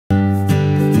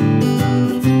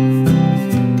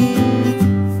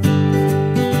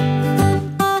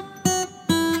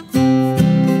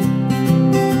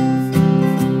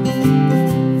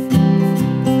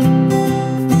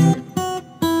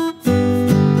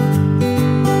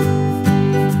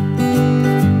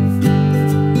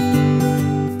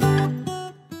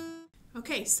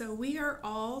are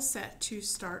all set to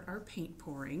start our paint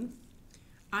pouring.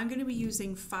 I'm going to be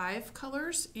using 5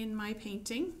 colors in my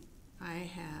painting. I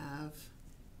have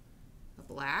a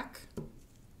black,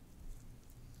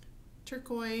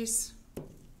 turquoise,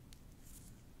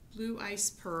 blue ice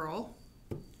pearl,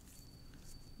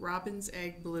 robin's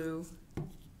egg blue,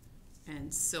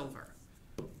 and silver.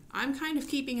 I'm kind of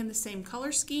keeping in the same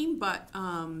color scheme, but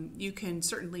you can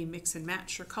certainly mix and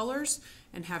match your colors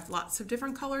and have lots of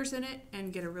different colors in it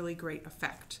and get a really great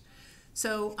effect.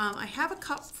 So I have a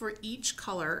cup for each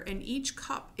color, and each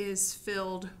cup is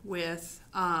filled with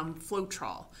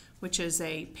Floetrol, which is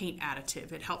a paint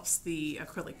additive. It helps the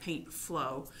acrylic paint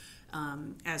flow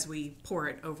as we pour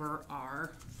it over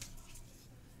our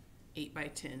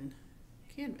 8x10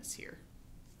 canvas here.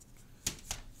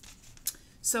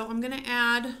 So I'm going to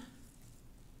add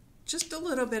just a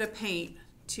little bit of paint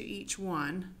to each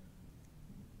one.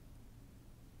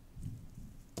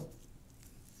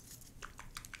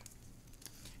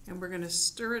 And we're going to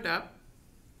stir it up.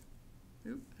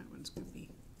 Oop, that one's goopy.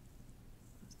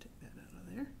 Let's take that out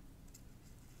of there.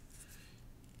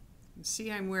 You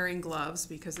see I'm wearing gloves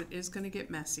because it is going to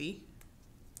get messy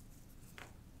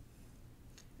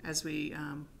as we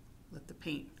let the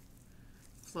paint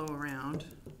flow around.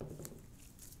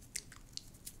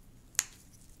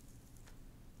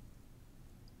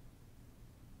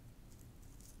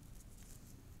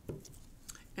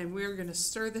 And we're going to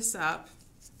stir this up,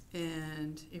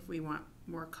 and if we want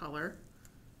more color,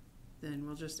 then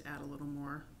we'll just add a little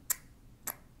more.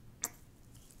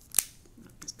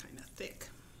 It's kind of thick.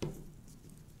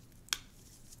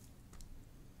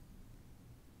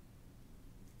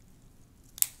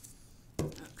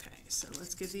 Okay, so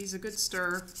let's give these a good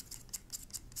stir.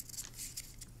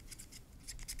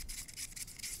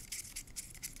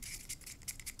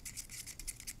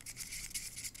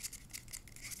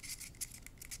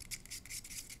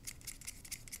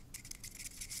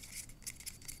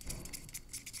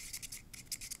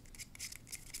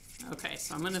 Okay,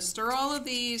 so I'm going to stir all of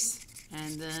these,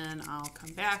 and then I'll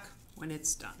come back when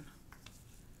it's done.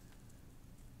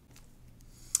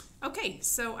 Okay,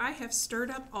 so I have stirred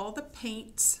up all the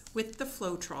paints with the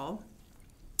Floetrol,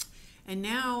 and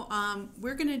now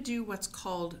we're going to do what's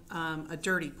called a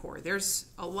dirty pour. There's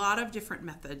a lot of different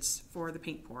methods for the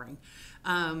paint pouring,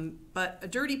 but a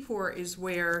dirty pour is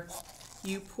where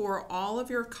you pour all of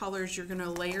your colors. You're going to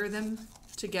layer them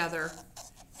together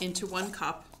into one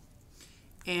cup,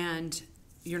 and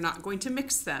you're not going to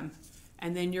mix them,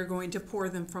 and then you're going to pour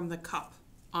them from the cup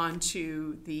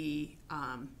onto the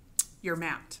your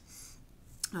mat.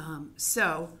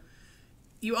 So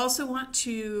you also want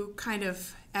to kind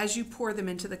of, as you pour them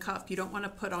into the cup, you don't want to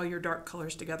put all your dark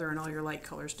colors together and all your light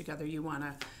colors together. You want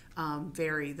to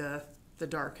vary the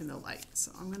dark and the light.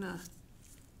 So I'm going to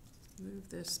move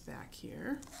this back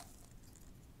here.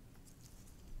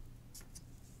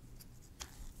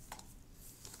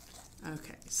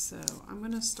 Okay, so I'm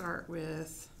going to start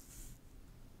with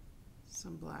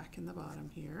some black in the bottom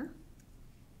here.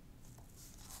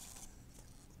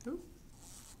 Ooh.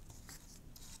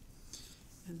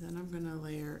 And then I'm going to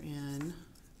layer in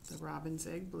the robin's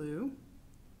egg blue.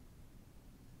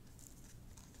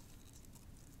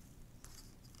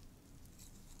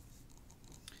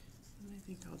 And I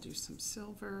think I'll do some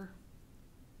silver.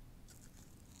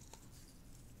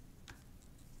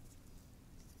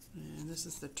 And this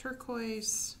is the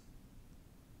turquoise.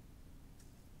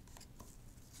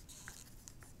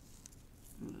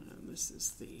 And this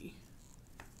is the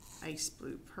ice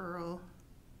blue pearl.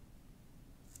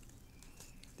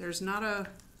 There's not a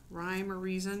rhyme or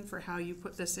reason for how you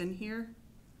put this in here.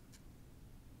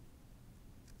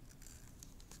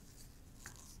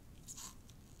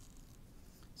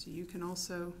 So you can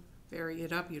also vary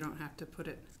it up. You don't have to put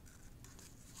it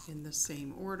in the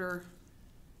same order.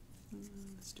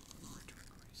 Let's do one more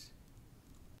turquoise.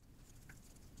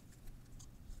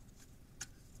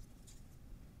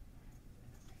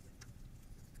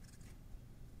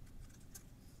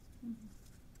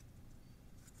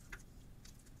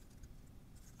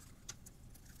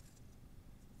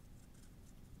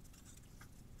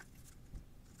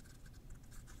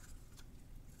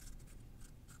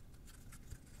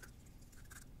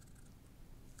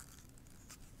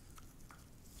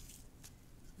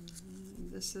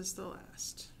 And this is the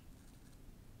last.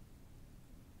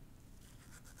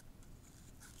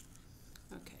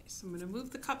 Okay, so I'm going to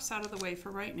move the cups out of the way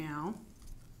for right now.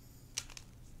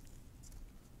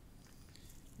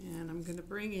 And I'm going to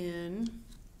bring in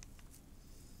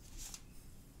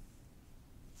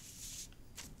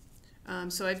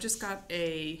so I've just got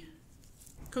a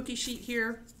cookie sheet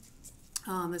here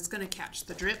that's going to catch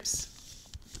the drips.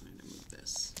 I'm going to move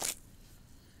this.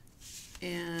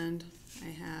 And I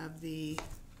have the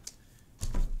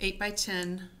 8 by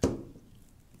 10.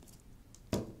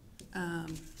 I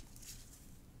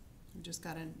just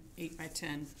got an 8 by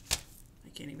 10. I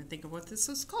can't even think of what this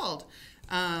is called.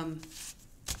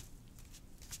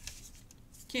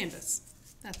 Canvas.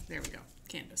 There we go,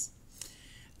 canvas.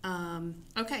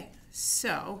 Okay,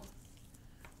 so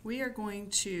we are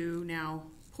going to now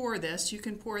pour this. You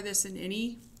can pour this in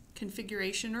any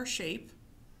configuration or shape.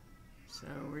 So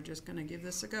we're just going to give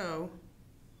this a go.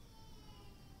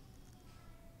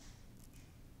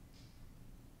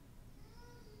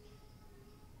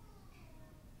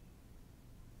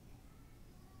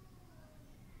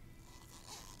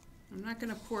 I'm not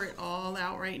going to pour it all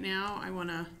out right now. I want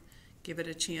to give it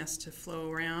a chance to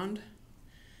flow around.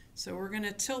 So we're going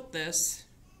to tilt this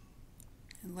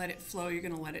and let it flow. You're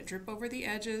going to let it drip over the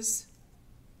edges.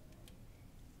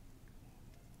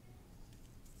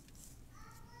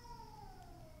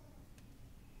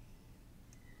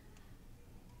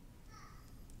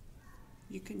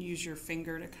 You can use your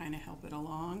finger to kind of help it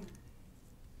along.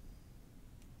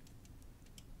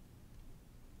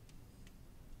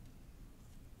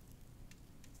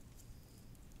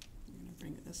 I'm going to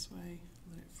bring it this way,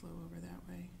 let it flow over that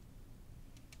way.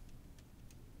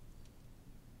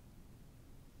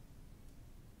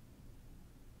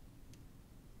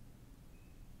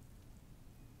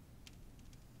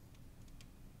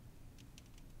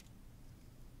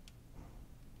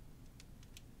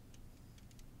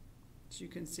 As you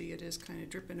can see, it is kind of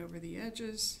dripping over the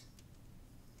edges.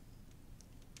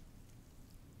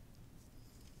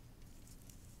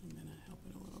 I'm going to help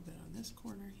it a little bit on this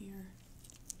corner here.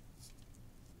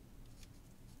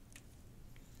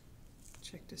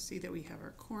 Check to see that we have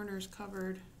our corners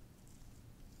covered.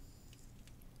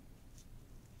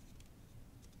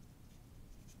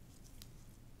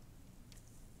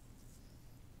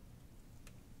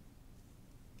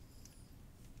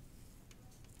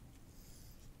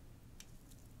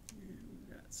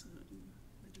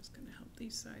 We're just going to help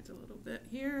these sides a little bit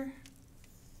here.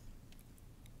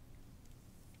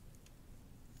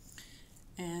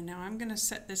 And now I'm going to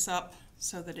set this up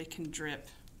so that it can drip.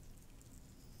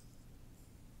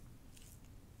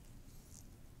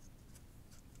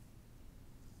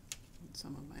 And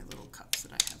some of my little cups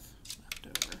that I have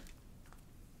left over.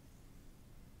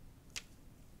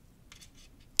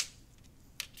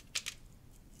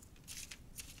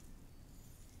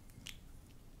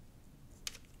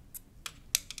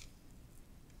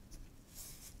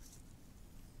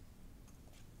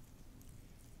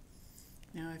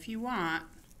 Now if you want,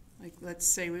 like let's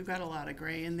say we've got a lot of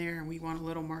gray in there and we want a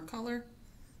little more color,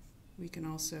 we can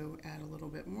also add a little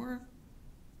bit more.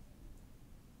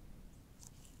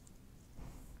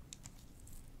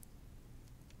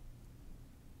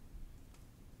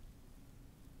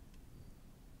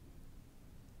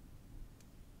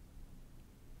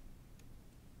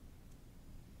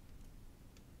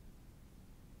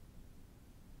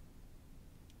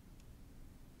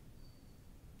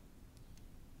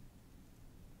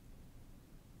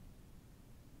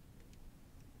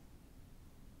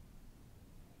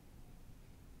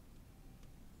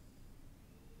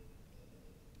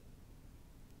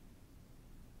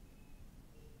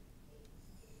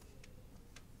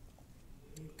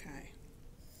 Okay,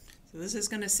 so this is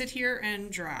going to sit here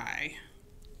and dry.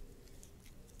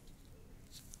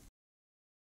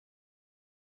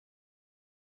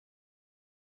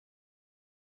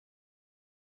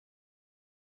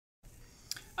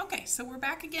 Okay, so we're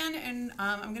back again, and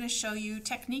I'm going to show you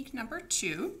technique number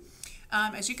 2.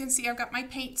 As you can see, I've got my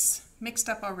paints mixed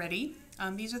up already.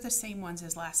 These are the same ones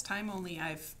as last time, only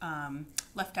I've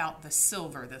left out the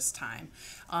silver this time.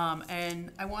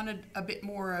 And I wanted a bit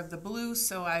more of the blue,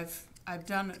 so I've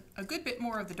done a good bit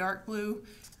more of the dark blue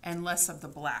and less of the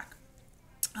black.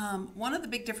 One of the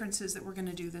big differences that we're going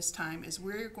to do this time is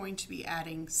we're going to be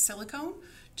adding silicone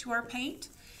to our paint.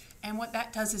 And what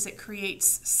that does is it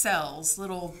creates cells,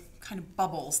 little kind of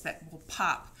bubbles that will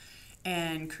pop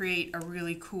and create a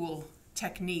really cool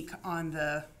technique on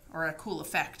the, or a cool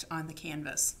effect on the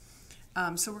canvas.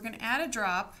 So we're going to add a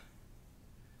drop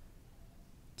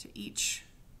to each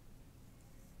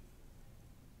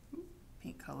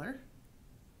paint color.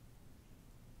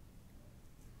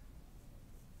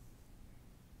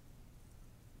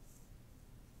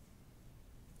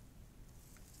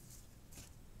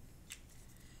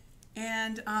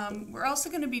 And we're also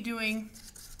going to be doing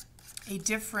a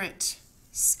different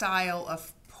style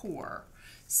of pour.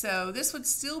 So this would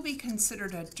still be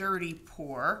considered a dirty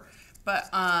pour, but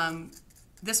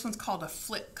this one's called a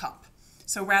flip cup.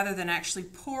 So rather than actually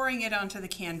pouring it onto the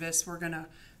canvas, we're going to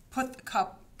put the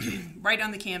cup right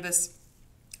on the canvas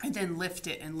and then lift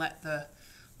it and let the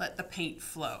paint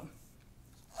flow.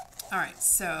 All right,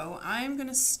 so I'm going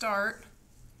to start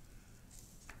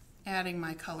adding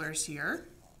my colors here.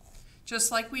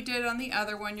 Just like we did on the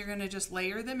other one, you're going to just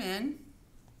layer them in.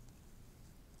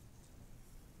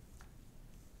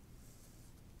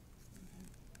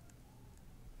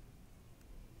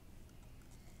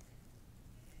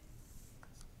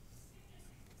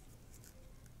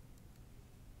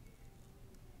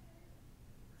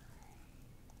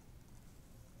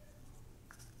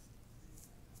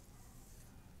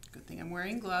 Good thing I'm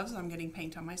wearing gloves. I'm getting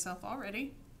paint on myself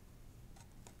already.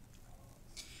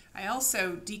 I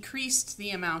also decreased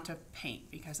the amount of paint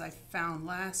because I found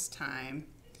last time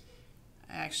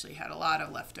I actually had a lot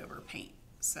of leftover paint.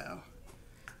 So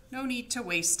no need to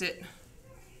waste it.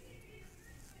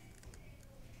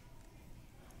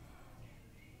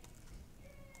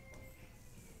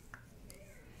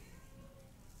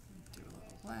 Do a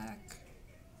little black.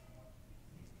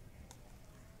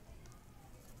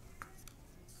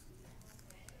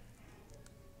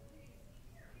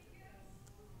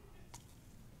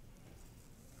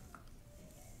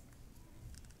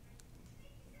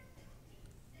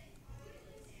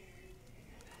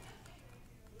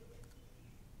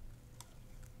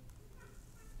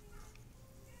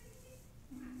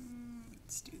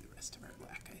 Let's do the rest of our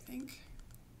black, I think.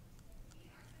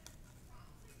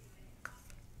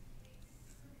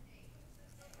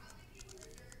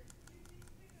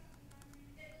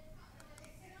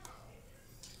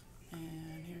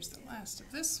 And here's the last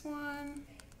of this one.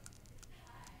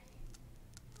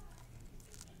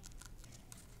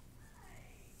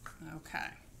 Okay.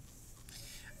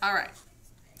 All right.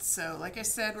 So like I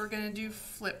said, we're going to do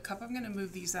flip cup. I'm going to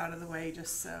move these out of the way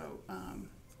just so,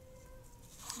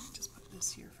 just put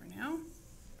this here for now.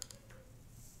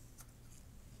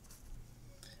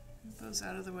 Move those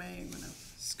out of the way. I'm going to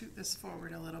scoot this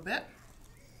forward a little bit.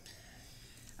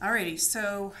 Alrighty,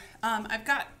 so I've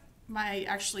got my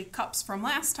actually cups from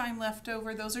last time left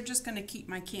over. Those are just going to keep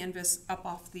my canvas up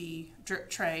off the drip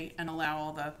tray and allow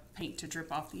all the paint to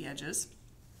drip off the edges.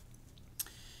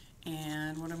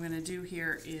 And what I'm going to do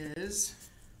here is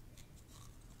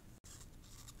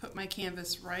put my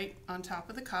canvas right on top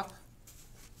of the cup,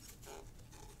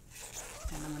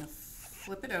 and I'm going to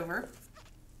flip it over.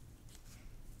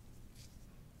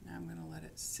 Now I'm going to let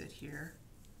it sit here,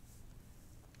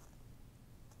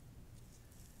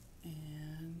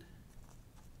 and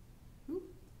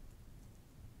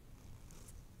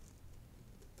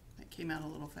that came out a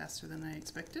little faster than I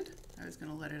expected. I was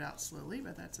going to let it out slowly,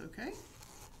 but that's okay.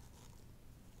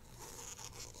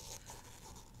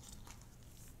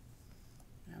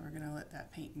 Now we're going to let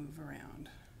that paint move around.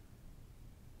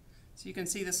 So you can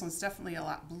see this one's definitely a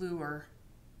lot bluer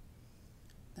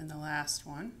than the last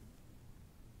one.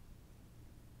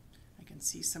 I can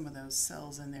see some of those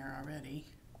cells in there already.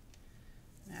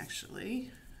 And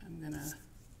actually,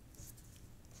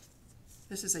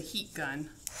 this is a heat gun.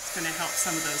 It's going to help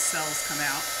some of those cells come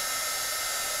out.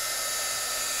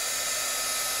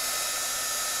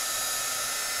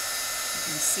 You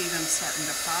can see them starting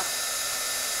to pop.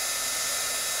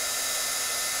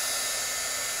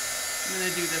 I'm going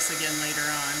to do this again later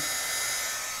on.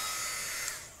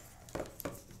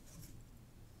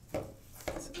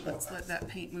 So let's let that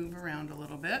paint move around a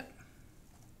little bit.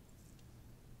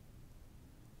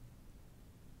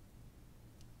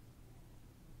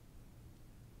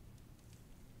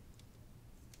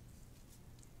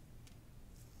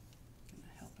 I'm going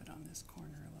to help it on this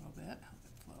corner a little bit, help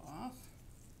it flow off.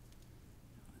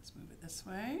 Now let's move it this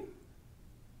way.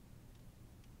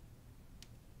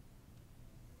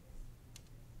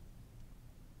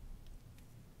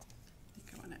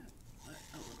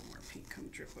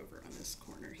 Drip over on this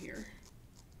corner here.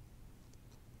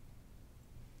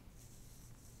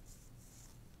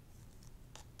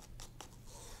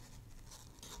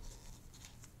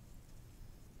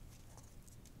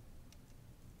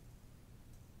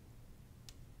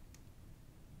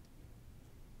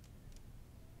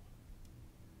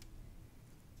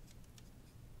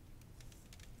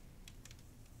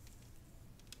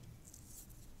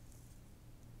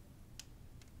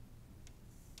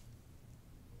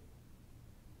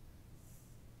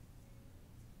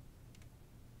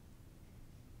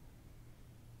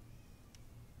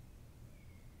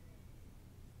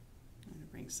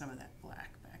 Bring some of that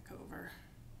black back over.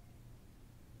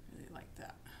 Really like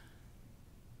that.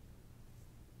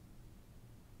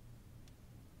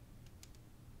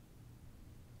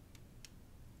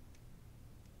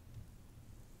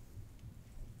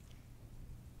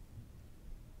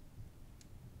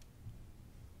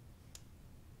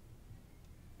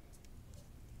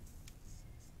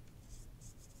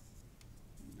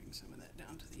 some of that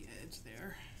down to the edge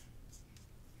there.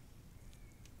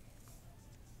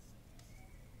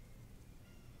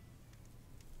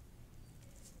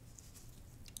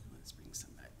 Let's bring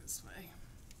some back this way.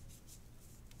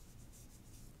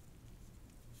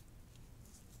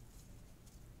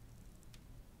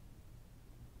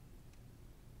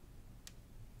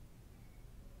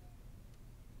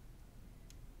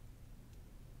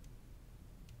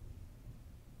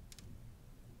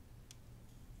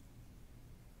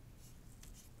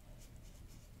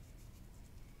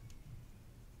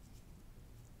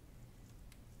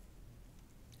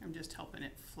 I'm just helping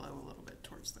it flow a little bit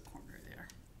towards the corner there.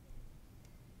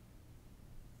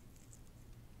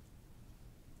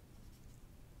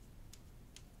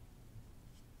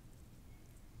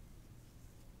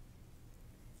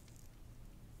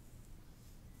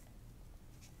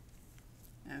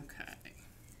 Okay.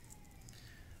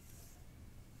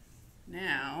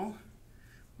 Now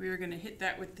we are going to hit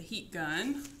that with the heat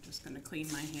gun. Just going to clean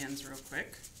my hands real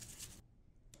quick.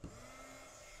 All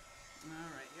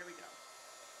right, here we go.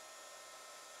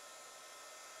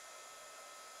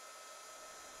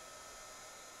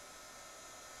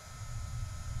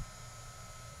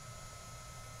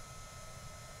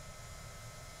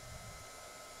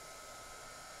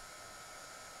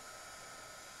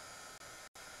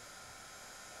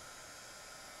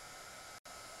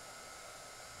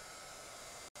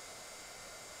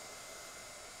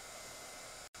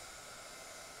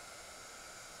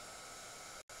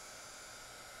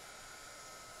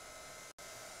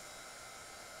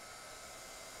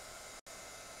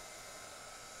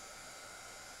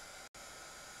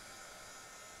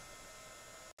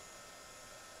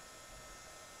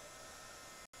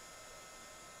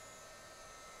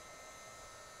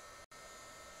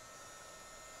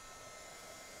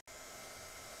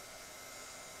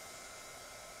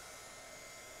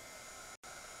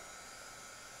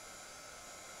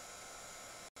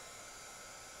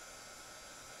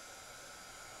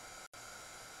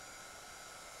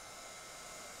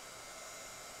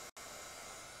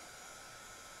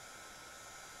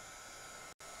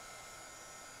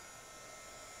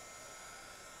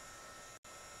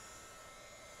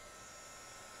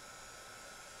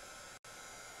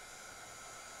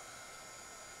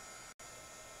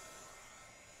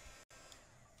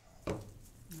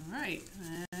 All right,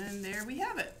 and there we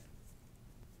have it.